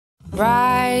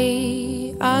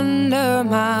Right under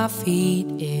my feet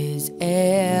is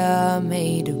air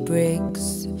made of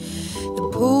bricks that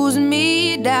pulls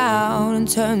me down and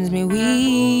turns me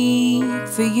weak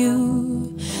for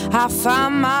you. I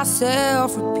find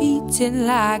myself repeating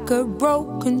like a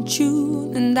broken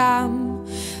tune, and I'm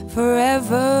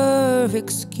forever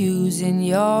excusing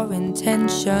your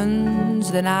intentions.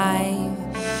 Then I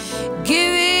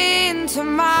give in to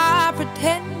my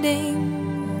pretendings,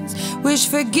 which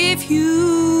forgive you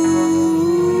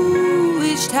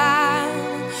each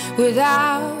time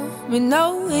without me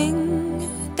knowing.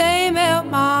 They melt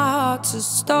my heart to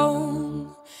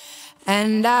stone,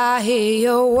 and I hear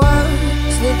your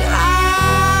words that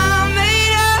I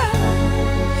made up.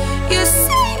 You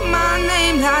say my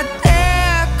name like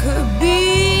there could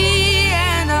be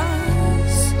an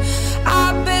us.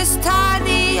 I best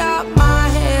tidy up my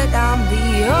head, I'm the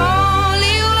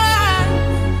only one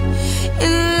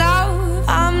in love.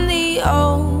 I'm the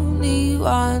only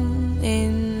one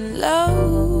in love.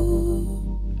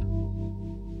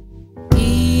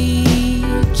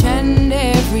 Each and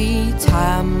every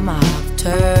time I've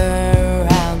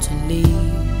turned around to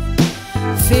leave,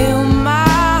 feel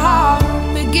my heart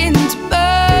begin to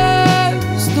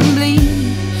burst and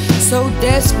bleed. So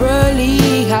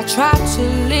desperately I try to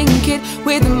link it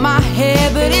with my hair,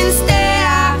 but instead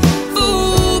I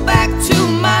fall back to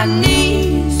my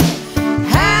knees.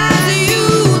 As you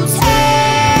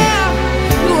tear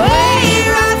your way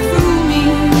right through me,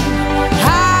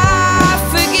 I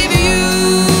forgive you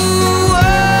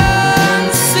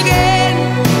once again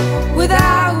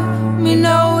without me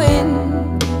knowing.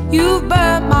 You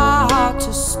burnt my heart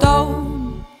to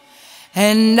stone,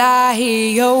 and I hear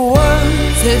your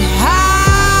words that I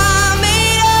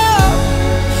made up.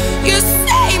 You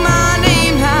say my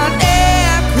name, how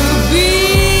there could be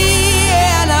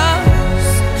an us.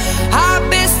 I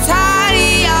best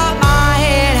tidy up my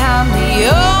head, I'm the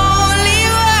only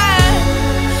one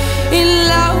in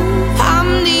love. I'm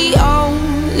the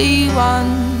only one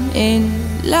in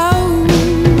love.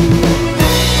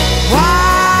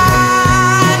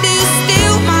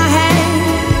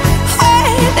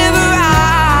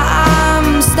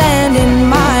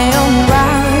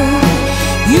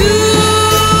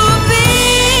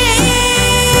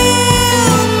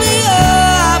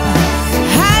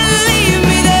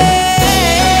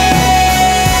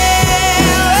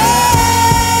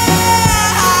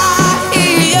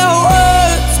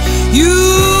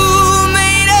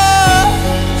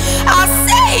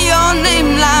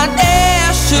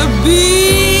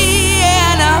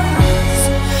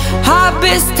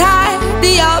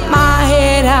 Tidy up my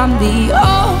head, I'm the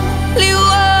only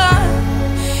one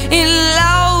in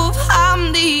love.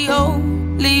 I'm the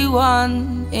only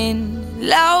one in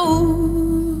love.